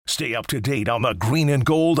Stay up to date on the Green and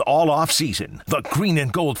Gold all off season. The Green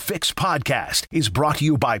and Gold Fix podcast is brought to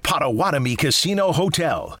you by Potawatomi Casino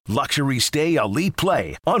Hotel. Luxury stay, elite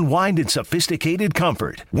play, unwind in sophisticated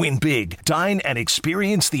comfort. Win big, dine, and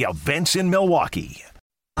experience the events in Milwaukee.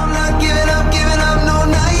 I'm not giving up, no,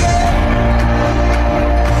 not yet.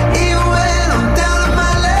 Even when I'm down to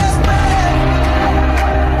my last breath.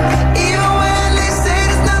 Even when they say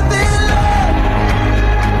there's nothing left.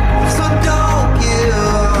 So don't give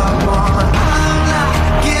up on.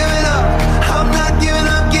 I'm not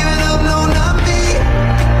giving up, no, not me.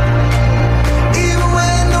 Even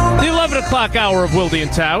when nobody. The 11 o'clock hour of Wilde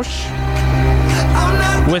Tausch.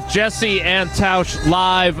 With Jesse and Tausch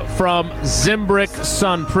live from Zimbrick,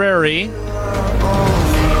 Sun Prairie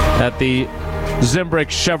at the Zimbrick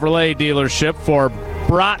Chevrolet dealership for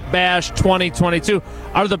Brat Bash 2022.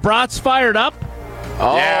 Are the brats fired up?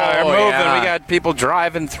 Oh, yeah, they're moving. Yeah. We got people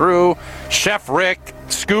driving through. Chef Rick,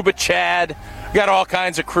 Scuba Chad. We got all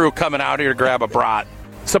kinds of crew coming out here to grab a brat.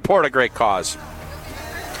 Support a great cause.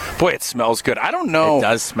 Boy, it smells good. I don't know. It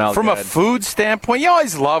does smell from good. A food standpoint, you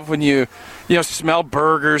always love when you smell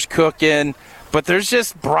burgers cooking, but there's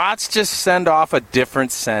just brats just send off a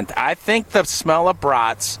different scent. I think the smell of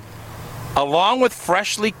brats, along with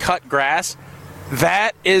freshly cut grass,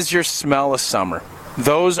 that is your smell of summer.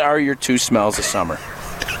 Those are your two smells of summer.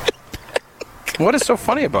 What is so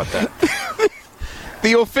funny about that?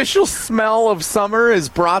 The official smell of summer is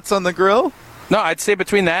brats on the grill? No, I'd say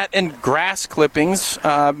between that and grass clippings,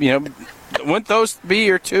 wouldn't those be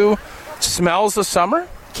your two smells of summer?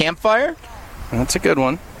 Campfire? That's a good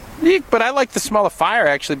one. But I like the smell of fire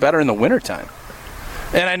actually better in the wintertime.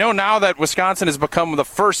 And I know now that Wisconsin has become the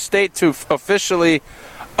first state to officially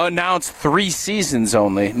announce 3 seasons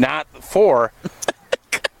only, not 4.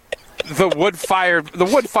 The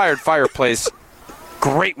wood-fired fireplace,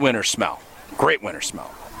 great winter smell. Great winter smell.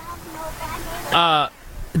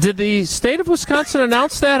 Did the state of Wisconsin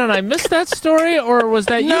announce that and I missed that story, or was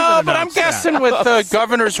that you? No, but I'm guessing with the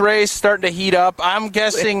governor's race starting to heat up, I'm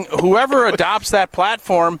guessing whoever adopts that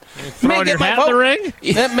platform may get my vote.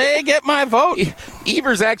 It may get my vote.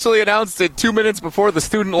 Evers actually announced it 2 minutes before the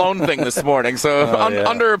student loan thing this morning, so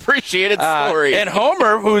underappreciated story. And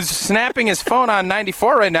Homer, who's snapping his phone on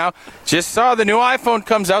 94 right now, just saw the new iPhone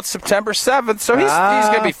comes out September 7th, so he's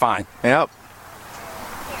going to be fine. Yep.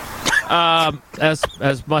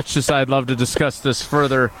 As much as I'd love to discuss this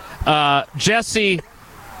further, Jesse,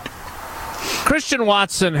 Christian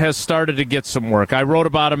Watson has started to get some work. I wrote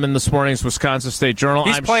about him in this morning's Wisconsin State Journal.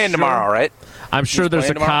 He's playing tomorrow, right? I'm sure there's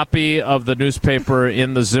a copy of the newspaper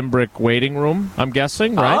in the Zimbrick waiting room, I'm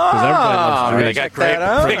guessing, right? They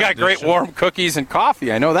got great warm cookies and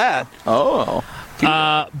coffee. I know that. Oh.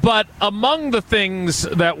 But among the things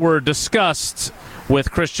that were discussed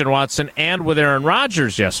with Christian Watson and with Aaron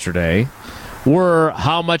Rodgers yesterday were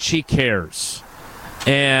how much he cares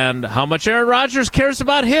and how much Aaron Rodgers cares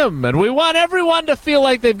about him. And we want everyone to feel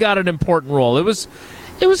like they've got an important role. It was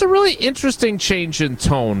a really interesting change in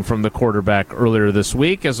tone from the quarterback earlier this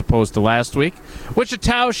week as opposed to last week, which at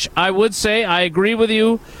Tausch, I would say, I agree with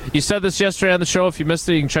you. You said this yesterday on the show. If you missed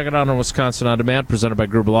it, you can check it out on Wisconsin On Demand, presented by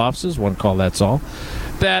Grubel Offices. One call, that's all.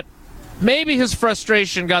 That maybe his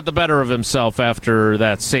frustration got the better of himself after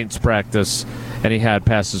that Saints practice, and he had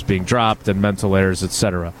passes being dropped and mental errors,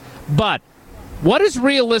 etc. But what is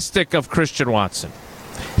realistic of Christian Watson?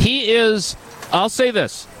 He is, I'll say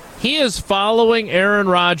this, he is following Aaron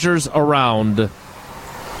Rodgers around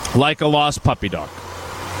like a lost puppy dog.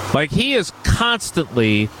 Like he is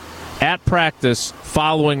constantly at practice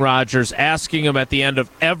following Rodgers, asking him at the end of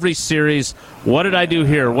every series, what did I do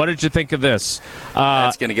here? What did you think of this?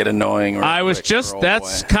 That's going to get annoying.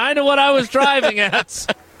 That's kind of what I was driving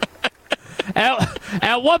at.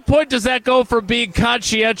 At what point does that go from being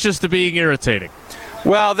conscientious to being irritating?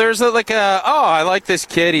 Well, there's I like this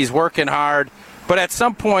kid. He's working hard. But at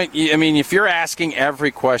some point, I mean, if you're asking every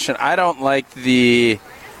question, I don't like the,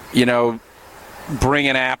 bring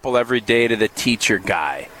an apple every day to the teacher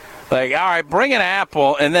guy. Like, all right, bring an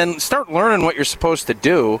apple and then start learning what you're supposed to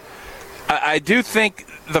do. I do think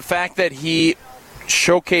the fact that he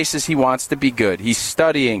showcases he wants to be good. He's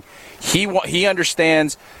studying. He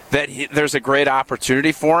understands that there's a great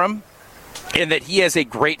opportunity for him and that he has a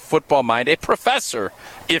great football mind, a professor,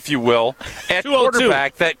 if you will, at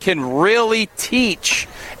quarterback that can really teach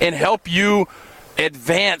and help you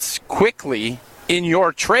advance quickly in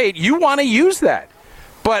your trade. You want to use that.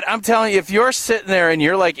 But I'm telling you, if you're sitting there and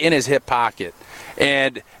you're like in his hip pocket,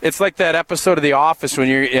 and it's like that episode of The Office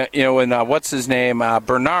when when what's his name,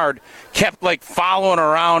 Bernard kept like following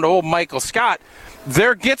around old Michael Scott.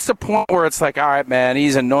 there gets a point where it's like, all right, man,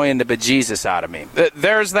 he's annoying the bejesus out of me.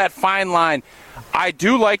 There's that fine line. I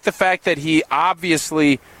do like the fact that he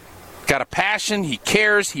obviously got a passion, he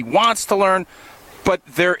cares, he wants to learn, but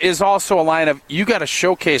there is also a line of, you got to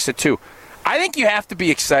showcase it too. I think you have to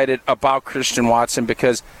be excited about Christian Watson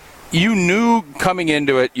because you knew coming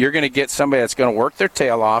into it you're going to get somebody that's going to work their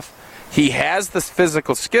tail off. He has the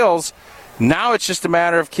physical skills. Now it's just a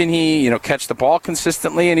matter of can he, catch the ball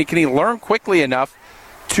consistently, and can he learn quickly enough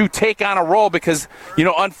to take on a role because,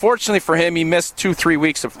 unfortunately for him, he missed 2-3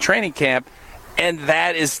 weeks of training camp, and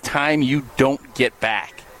that is time you don't get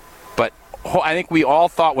back. But I think we all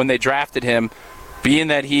thought when they drafted him, being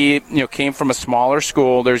that he, came from a smaller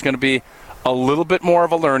school, there's going to be a little bit more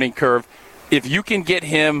of a learning curve. If you can get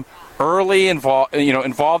him early involved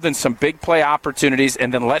in some big play opportunities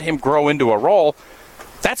and then let him grow into a role,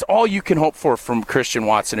 that's all you can hope for from Christian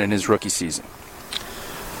Watson in his rookie season.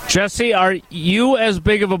 Jesse, are you as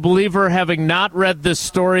big of a believer, having not read this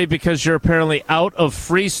story because you're apparently out of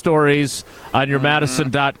free stories on your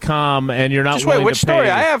Madison.com and you're not Just willing wait, which to pay story?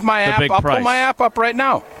 I have my the app. big I'll price? pull my app up right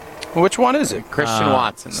now. Which one is it? Christian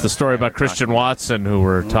Watson. It's the story about Christian Watson who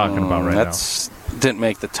we're talking about right now. Didn't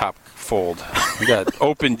make the top fold. We got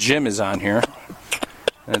Open Gym is on here.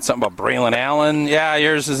 And something about Braylon Allen. Yeah,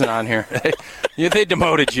 yours isn't on here. They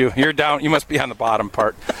demoted you. You're down. You must be on the bottom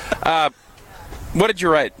part. What did you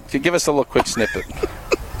write? Give us a little quick snippet.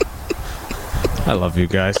 I love you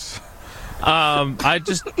guys. I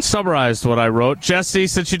just summarized what I wrote. Jesse,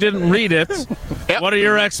 since you didn't read it, What are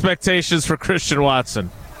your expectations for Christian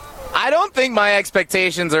Watson? I don't think my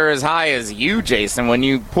expectations are as high as you, Jason, when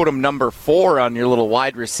you put him number 4 on your little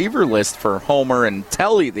wide receiver list for Homer and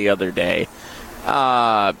Telly the other day.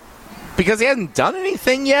 Because he hasn't done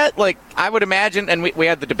anything yet. Like, I would imagine, and we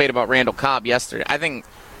had the debate about Randall Cobb yesterday. I think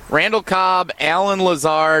Randall Cobb, Alan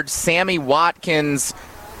Lazard, Sammy Watkins,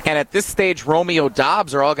 and at this stage, Romeo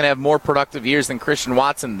Doubs are all going to have more productive years than Christian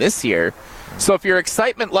Watson this year. So if your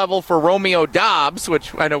excitement level for Romeo Doubs,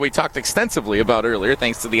 which I know we talked extensively about earlier,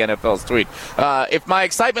 thanks to the NFL's tweet, if my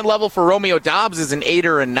excitement level for Romeo Doubs is an 8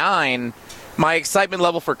 or a 9, my excitement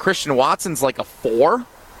level for Christian Watson's like a 4.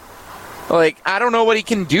 Like, I don't know what he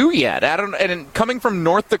can do yet. And coming from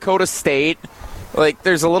North Dakota State, like,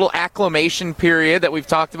 there's a little acclimation period that we've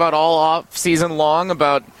talked about all off season long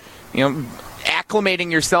about,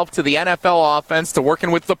 acclimating yourself to the NFL offense, to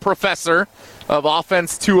working with the professor of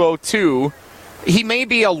Offense 202. He may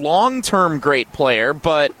be a long-term great player,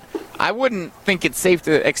 but I wouldn't think it's safe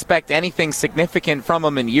to expect anything significant from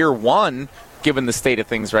him in year 1, given the state of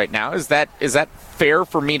things right now. Is that fair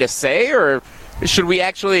for me to say, or should we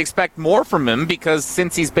actually expect more from him? Because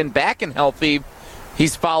since he's been back and healthy,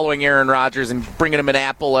 he's following Aaron Rodgers and bringing him an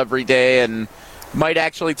apple every day and might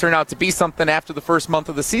actually turn out to be something after the first month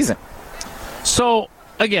of the season. So,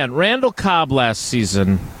 again, Randall Cobb last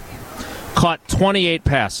season caught 28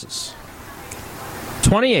 passes.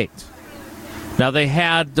 28. Now, they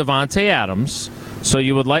had Devontae Adams, so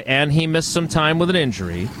you would and he missed some time with an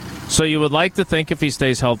injury, so you would like to think if he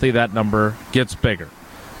stays healthy, that number gets bigger.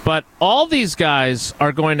 But all these guys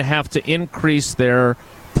are going to have to increase their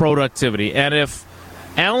productivity. And if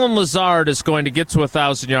Alan Lazard is going to get to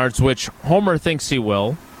 1,000 yards, which Homer thinks he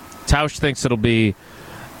will, Tausch thinks it'll be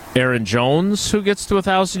Aaron Jones who gets to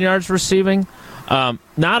 1,000 yards receiving,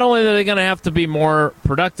 not only are they going to have to be more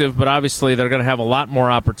productive, but obviously they're going to have a lot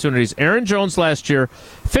more opportunities. Aaron Jones last year,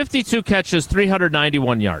 52 catches,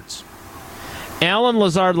 391 yards. Alan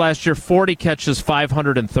Lazard last year, 40 catches,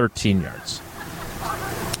 513 yards.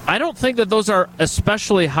 I don't think that those are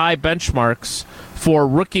especially high benchmarks for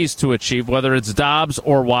rookies to achieve, whether it's Doubs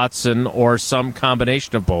or Watson or some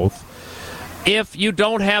combination of both, if you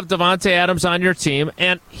don't have Devontae Adams on your team.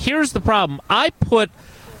 And here's the problem. I put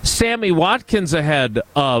Sammy Watkins ahead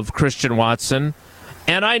of Christian Watson,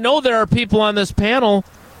 and I know there are people on this panel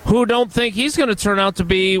who don't think he's going to turn out to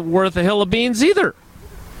be worth a hill of beans either.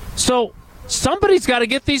 So somebody's got to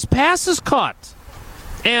get these passes caught.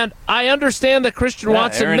 And I understand that Christian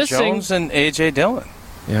Watson Aaron missing. Jones and A.J. Dillon.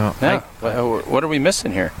 Yeah. What are we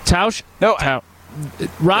missing here? Tausch? No.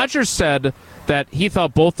 Rodgers said that he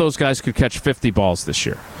thought both those guys could catch 50 balls this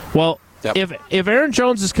year. Well, if Aaron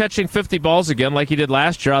Jones is catching 50 balls again like he did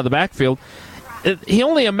last year out of the backfield, he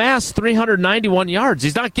only amassed 391 yards.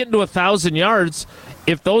 He's not getting to 1,000 yards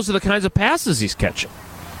if those are the kinds of passes he's catching.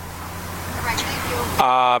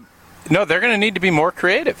 No, they're going to need to be more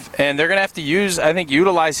creative, and they're going to have to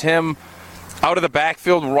utilize him out of the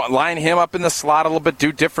backfield, line him up in the slot a little bit,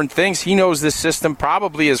 do different things. He knows this system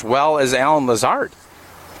probably as well as Alan Lazard,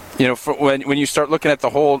 when you start looking at the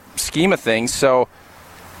whole scheme of things. So,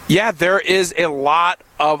 yeah, there is a lot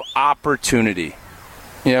of opportunity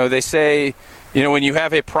They say, when you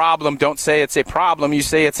have a problem, don't say it's a problem. You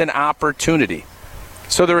say it's an opportunity.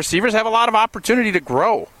 So the receivers have a lot of opportunity to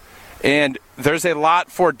grow. And there's a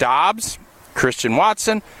lot for Dobbs, Christian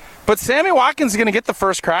Watson, but Sammy Watkins is going to get the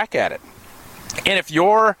first crack at it. And if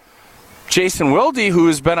you're Jason Wilde,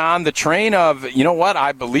 who's been on the train of,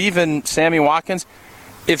 I believe in Sammy Watkins,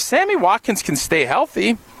 if Sammy Watkins can stay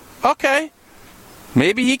healthy, okay,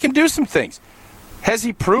 maybe he can do some things. Has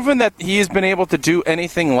he proven that he has been able to do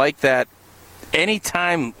anything like that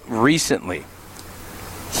anytime recently?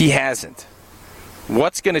 He hasn't.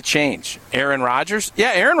 What's going to change? Aaron Rodgers?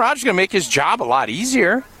 Yeah, Aaron Rodgers is going to make his job a lot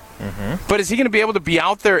easier. Mm-hmm. But is he going to be able to be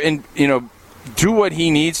out there and, do what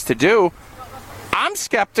he needs to do? I'm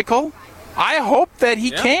skeptical. I hope that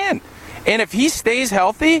he can. And if he stays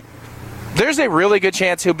healthy, there's a really good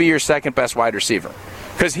chance he'll be your second best wide receiver.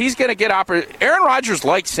 Because he's going to get Aaron Rodgers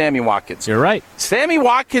likes Sammy Watkins. You're right. Sammy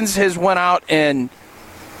Watkins has went out and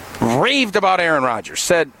raved about Aaron Rodgers.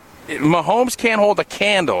 Said Mahomes can't hold a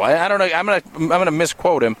candle. I don't know. I'm gonna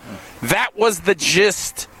misquote him. That was the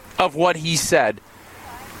gist of what he said.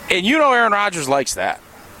 And Aaron Rodgers likes that.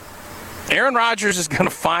 Aaron Rodgers is going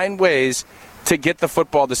to find ways to get the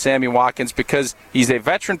football to Sammy Watkins because he's a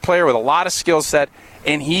veteran player with a lot of skill set,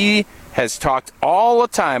 and he has talked all the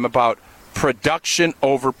time about production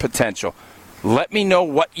over potential. Let me know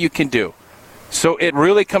what you can do. So it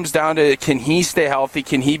really comes down to, can he stay healthy?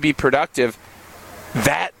 Can he be productive?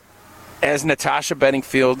 That, as Natasha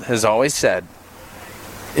Bedingfield has always said,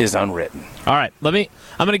 is unwritten. All right, I'm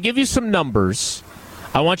going to give you some numbers.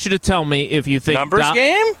 I want you to tell me if you think... Numbers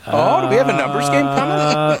game? Do we have a numbers game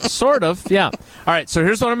coming? Sort of, yeah. All right, so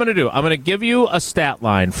here's what I'm going to do. I'm going to give you a stat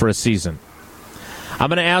line for a season. I'm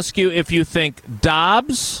going to ask you if you think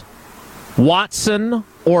Dobbs, Watson,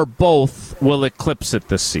 or both will eclipse it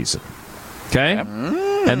this season. Okay?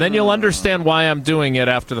 And then you'll understand why I'm doing it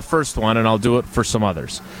after the first one, and I'll do it for some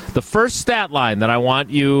others. The first stat line that I want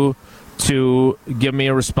you to give me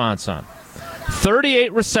a response on.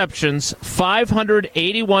 38 receptions,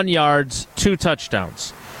 581 yards, 2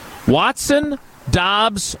 touchdowns. Watson,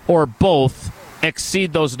 Dobbs, or both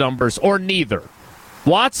exceed those numbers, or neither.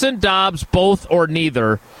 Watson, Dobbs, both, or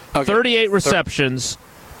neither. Okay. 38 receptions,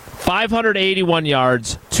 581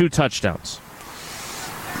 yards, 2 touchdowns.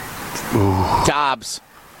 Ooh. Dobbs.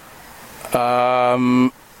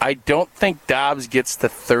 I don't think Dobbs gets to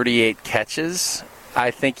 38 catches.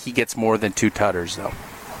 I think he gets more than 2 tutters, though.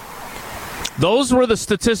 Those were the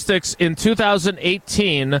statistics in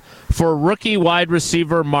 2018 for rookie wide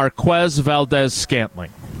receiver Marquez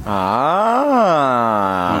Valdez-Scantling.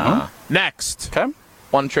 Next. Okay.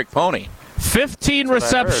 One-trick pony. 15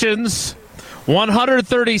 receptions,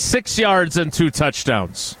 136 yards, and 2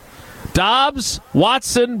 touchdowns. Dobbs,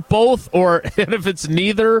 Watson, both, and if it's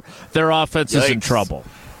neither, their offense is in trouble.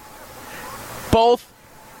 Both?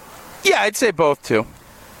 Yeah, I'd say both, too.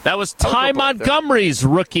 That was Ty Montgomery's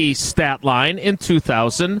rookie stat line in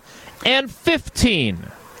 2015.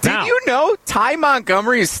 Did you know Ty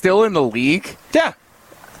Montgomery is still in the league? Yeah.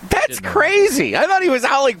 That's crazy. I thought he was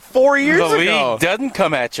out like 4 years ago. The league doesn't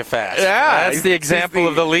come at you fast. Yeah. That's the example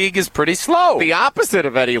of the league is pretty slow. The opposite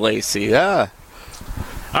of Eddie Lacy, yeah.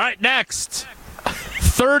 All right, next.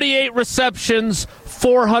 38 receptions,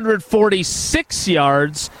 446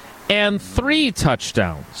 yards, and 3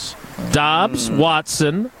 touchdowns. Dobbs,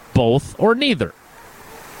 Watson, both, or neither?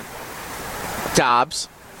 Dobbs,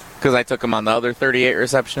 because I took him on the other 38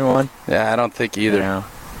 reception one. Yeah, I don't think either. Yeah.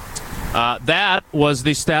 That was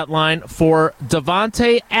the stat line for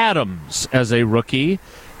Devontae Adams as a rookie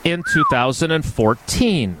in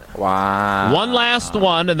 2014. Wow. One last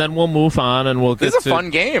one, and then we'll move on, and we'll get to... This is a fun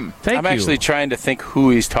game. I'm actually trying to think who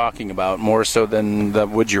he's talking about more so than the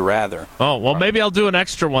Would You Rather. Oh, well, maybe I'll do an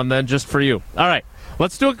extra one then just for you. All right.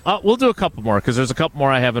 Let's do. We'll do a couple more because there's a couple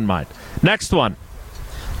more I have in mind. Next one.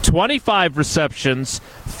 25 receptions,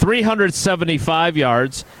 375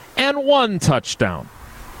 yards, and 1 touchdown.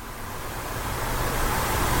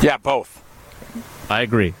 Yeah, both. I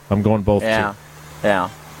agree. I'm going both, too. Yeah.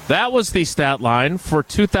 That was the stat line for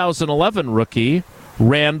 2011 rookie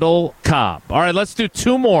Randall Cobb. All right, let's do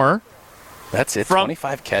 2 more. That's it,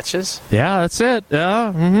 25 catches? Yeah, that's it.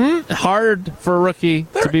 Yeah, hard for a rookie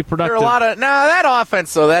to be productive. There are a lot of that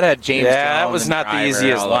offense though. That had James. Yeah, that was not the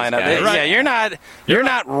easiest lineup. Right. Yeah, you're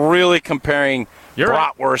not really comparing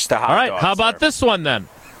bratwurst to hot dogs. All right, how about this one then?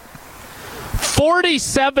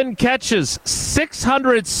 47 catches,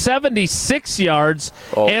 676 yards,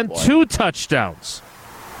 and 2 touchdowns.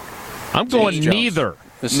 I'm going neither.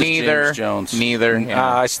 This is James Jones. Neither.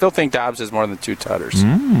 Yeah. I still think Dobbs has more than 2 tutters.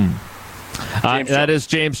 That is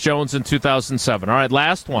James Jones in 2007. All right,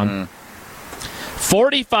 last one.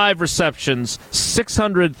 45 receptions,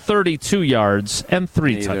 632 yards, and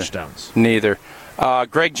 3 touchdowns. Neither.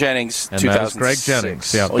 Greg Jennings, And 2006. that is Greg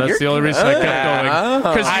Jennings. Yeah, that's the only reason I kept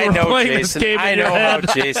going. Because I you were know, playing Jason. this game I in your know head.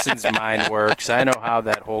 how Jason's mind works. I know how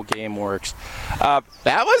that whole game works. That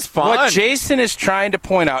was fun. What Jason is trying to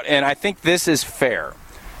point out, and I think this is fair,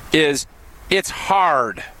 is it's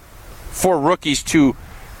hard for rookies to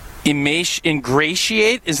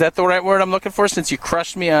ingratiate. Is that the right word I'm looking for? Since you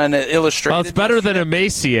crushed me on illustrated. Well, it's better than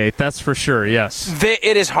emaciate, that's for sure, yes.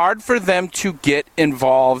 It is hard for them to get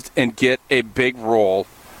involved and get a big role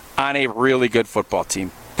on a really good football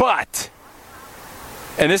team. But,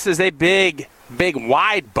 and this is a big,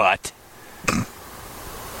 wide but,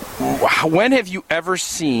 when have you ever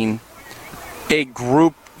seen a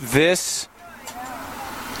group this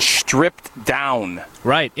stripped down?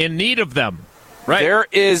 Right, in need of them. Right.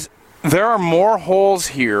 There are more holes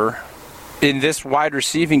here in this wide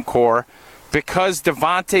receiving core because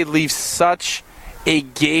Devontae leaves such a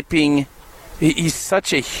gaping, he's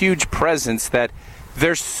such a huge presence that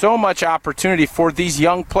there's so much opportunity for these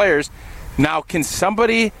young players. Now, can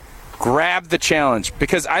somebody grab the challenge?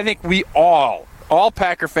 Because I think we all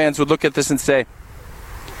Packer fans would look at this and say,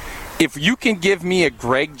 if you can give me a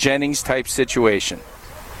Greg Jennings type situation,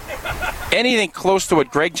 anything close to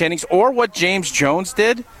what Greg Jennings or what James Jones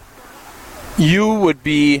did, you would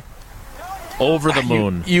be over the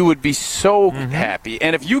moon. You would be so happy.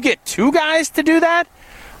 And if you get two guys to do that,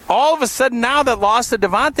 all of a sudden now that loss to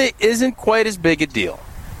Devontae isn't quite as big a deal.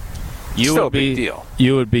 Still a big deal.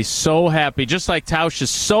 You would be so happy, just like Tausch is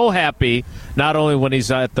so happy, not only when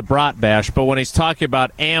he's at the Brat Bash, but when he's talking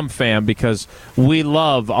about AmFam, because we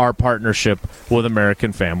love our partnership with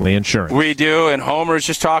American Family Insurance. We do, and Homer's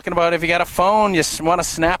just talking about if you got a phone, you want to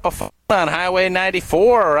snap a phone on Highway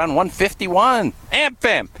 94 or on 151.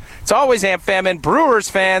 AmFam. It's always AmFam. And Brewers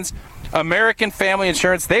fans, American Family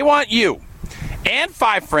Insurance, they want you and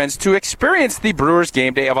 5 friends to experience the Brewers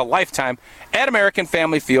game day of a lifetime at American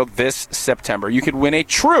Family Field this September. You could win a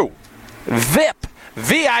true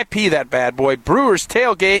VIP, that bad boy, Brewers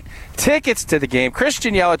tailgate, tickets to the game,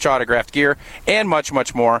 Christian Yelich autographed gear, and much,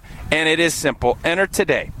 much more. And it is simple. Enter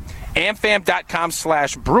today.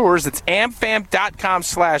 amfam.com/Brewers. It's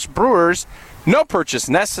amfam.com/Brewers. No purchase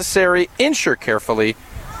necessary. Insure carefully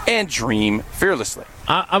and dream fearlessly.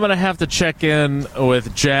 I'm going to have to check in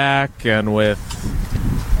with Jack and with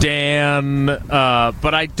Dan,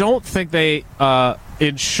 but I don't think they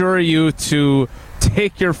insure you to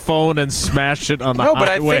take your phone and smash it on the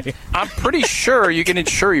highway. I'm pretty sure you can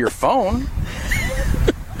insure your phone.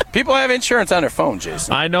 People have insurance on their phone,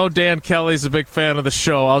 Jason. I know Dan Kelly's a big fan of the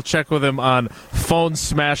show. I'll check with him on phone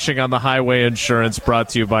smashing on the highway insurance, brought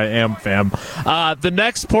to you by AmFam. The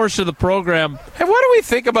next portion of the program. Hey, what do we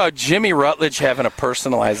think about Jimmy Rutledge having a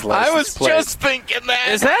personalized license I was plate? just thinking that.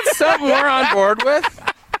 Is that something we're on board with?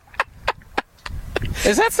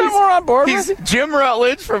 Is that something we're on board with? Jim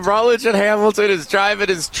Rutledge from Rutledge and Hamilton is driving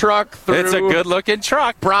his truck through. It's a good-looking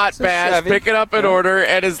truck. Brat Bash, picking up an order,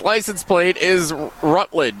 and his license plate is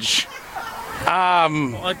Rutledge.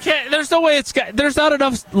 There's no way there's not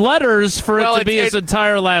enough letters for it to be his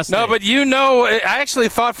entire last name. No, but I actually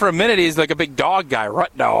thought for a minute he's like a big dog guy,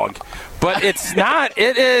 Rut Dog. But it's not.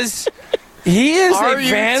 It is. He is a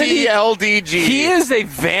vanity. RUTLDG. He is a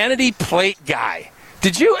vanity plate guy.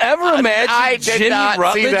 Did you ever imagine I did Jimmy not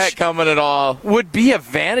Rutledge see that coming at all. would be a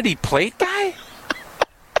vanity plate guy?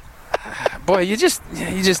 Boy, you just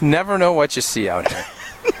never know what you see out here.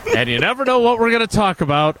 And you never know what we're going to talk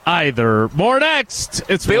about either. More next.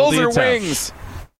 It's Bills Wilde or Tausch. wings?